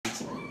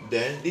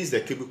Then this is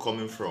the cable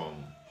coming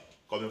from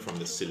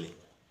the ceiling.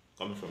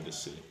 So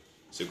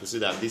you can see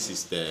that this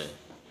is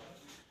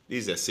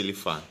the ceiling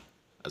fan.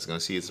 As you can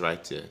see, it's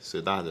right here.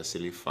 So that's the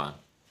ceiling fan.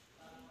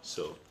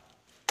 So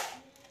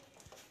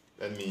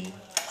let me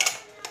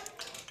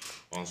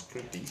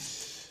unscrew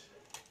this.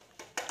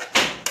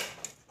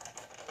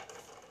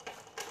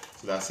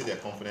 So that's the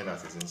component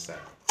that is inside.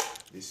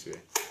 This way.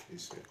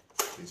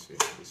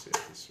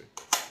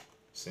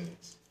 Seen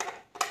it.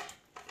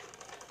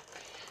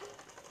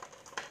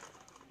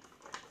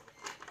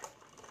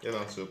 Just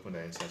want to open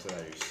the inside so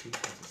that you see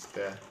what is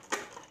there.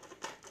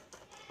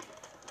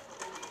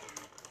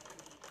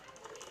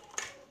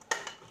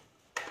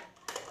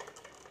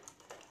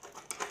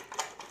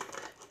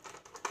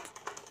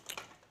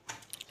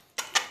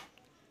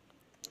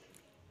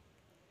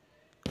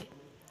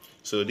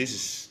 So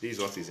this is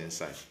what is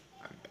inside.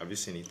 Have you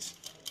seen it?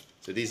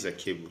 So this is a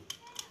cable.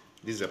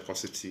 This is a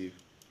positive.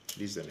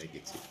 This is a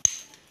negative.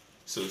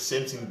 So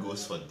same thing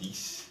goes for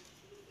this.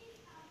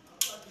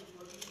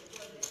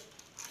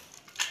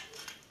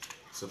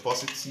 So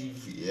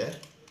positive here.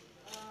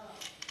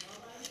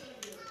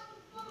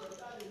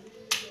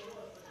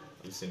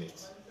 Have you seen it?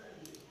 So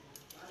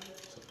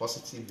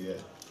positive here.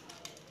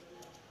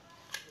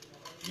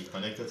 Be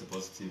connected to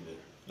positive here.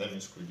 Let me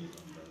screw this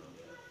on.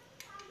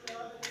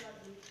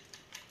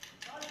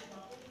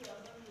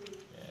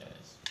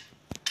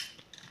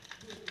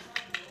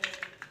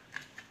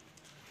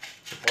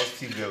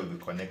 Positive here will be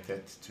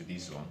connected to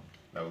this one,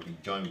 that will be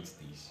joined with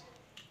this.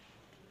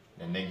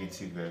 The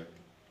negative here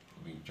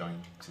will be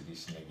joined to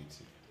this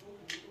negative.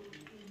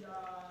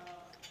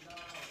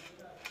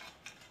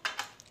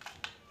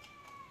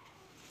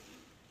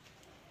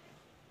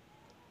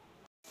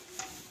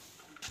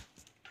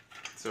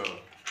 So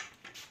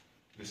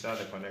this is how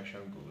the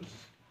connection goes.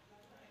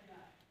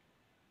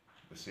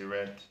 You see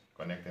red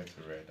connected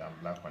to red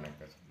and black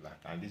connected to black,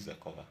 and this is the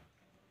cover.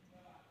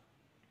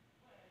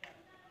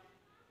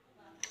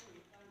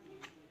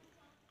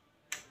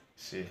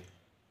 See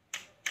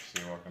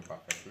working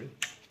perfectly.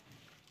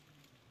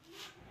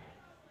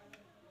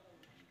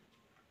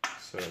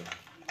 So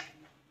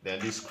then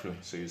this screw,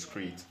 so you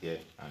screw it here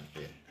and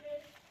here.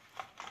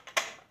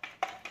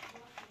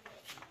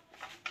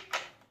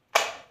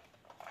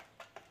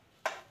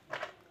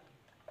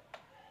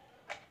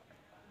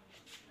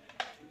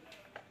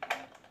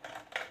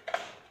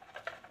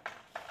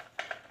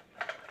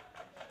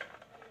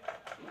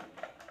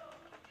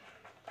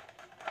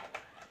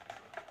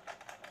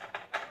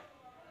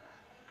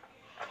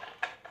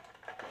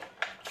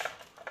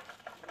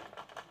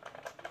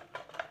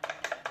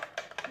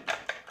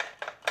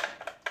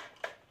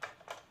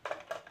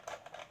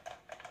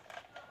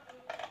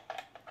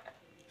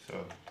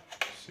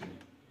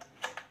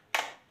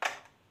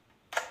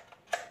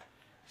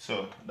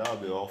 So that will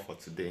be all for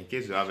today. In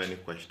case you have any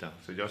questions,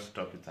 so just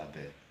drop it at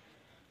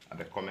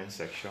the comment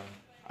section,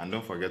 and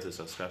don't forget to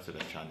subscribe to the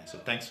channel. So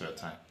thanks for your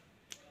time.